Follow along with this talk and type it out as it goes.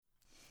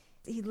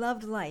He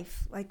loved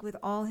life, like with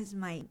all his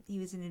might. He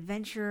was an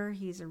adventurer.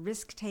 He was a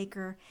risk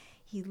taker.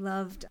 He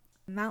loved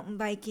mountain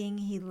biking.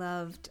 He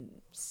loved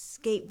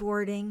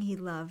skateboarding. He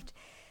loved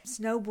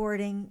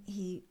snowboarding.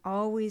 He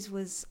always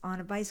was on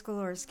a bicycle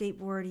or a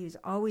skateboard. He was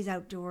always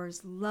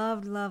outdoors.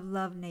 Loved, loved,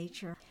 loved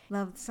nature.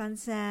 Loved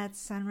sunsets,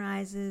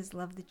 sunrises,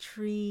 loved the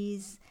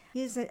trees.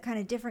 He was a kind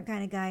of different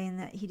kind of guy in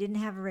that he didn't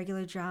have a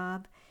regular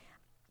job.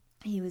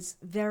 He was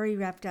very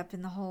wrapped up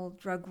in the whole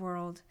drug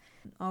world,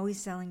 always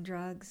selling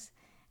drugs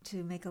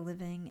to make a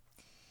living.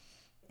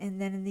 And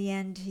then in the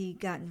end, he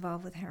got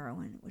involved with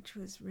heroin, which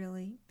was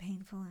really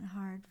painful and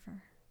hard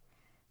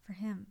for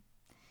him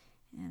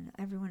and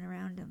everyone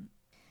around him.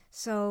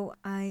 So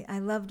I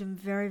loved him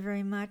very,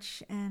 very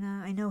much, and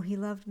I know he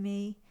loved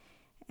me,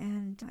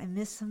 and I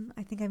miss him.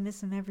 I think I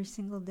miss him every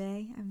single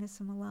day. I miss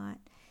him a lot.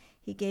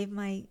 He gave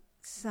my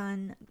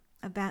son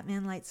a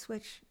Batman light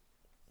switch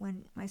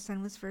when my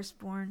son was first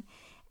born,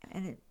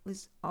 and it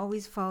was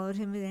always followed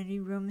him in any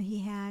room he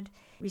had.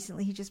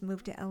 Recently, he just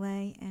moved to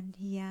LA, and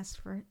he asked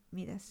for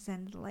me to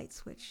send the light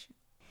switch.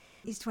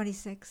 He's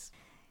 26.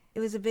 It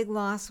was a big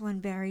loss when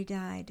Barry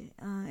died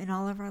in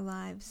all of our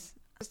lives.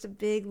 Just a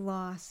big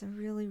loss, a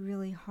really,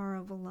 really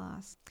horrible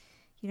loss.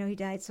 You know, he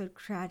died so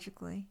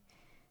tragically,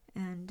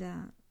 and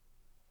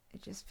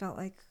it just felt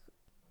like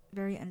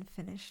very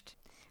unfinished.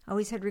 I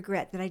always had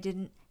regret that I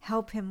didn't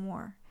help him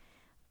more.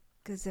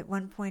 Because at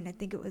one point, I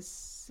think it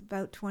was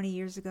about 20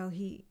 years ago,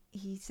 he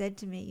said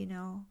to me, you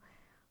know,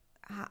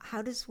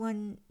 how does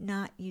one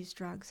not use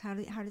drugs? How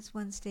does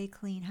one stay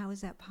clean? How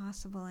is that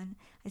possible? And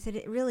I said,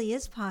 it really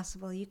is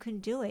possible. You can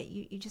do it.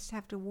 You just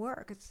have to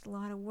work. It's a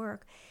lot of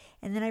work.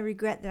 And then I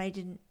regret that I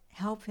didn't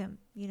help him,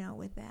 you know,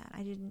 with that.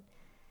 I didn't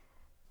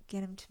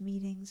get him to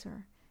meetings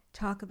or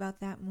talk about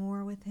that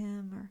more with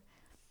him.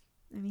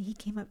 I mean, he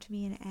came up to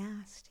me and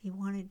asked. He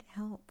wanted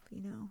help,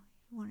 you know.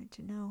 He wanted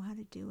to know how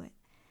to do it.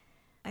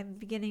 I'm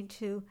beginning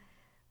to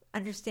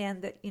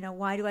understand that, you know,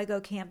 why do I go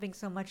camping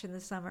so much in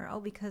the summer? Oh,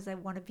 because I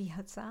want to be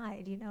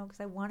outside, you know, because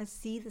I want to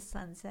see the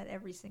sunset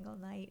every single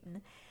night.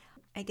 And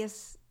I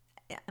guess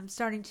I'm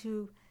starting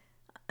to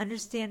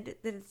understand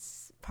that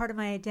it's part of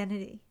my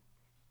identity.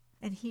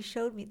 And he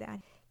showed me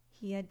that.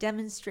 He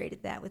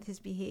demonstrated that with his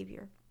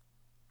behavior.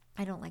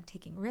 I don't like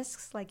taking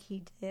risks like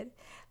he did,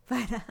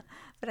 but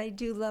I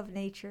do love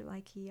nature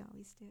like he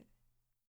always did.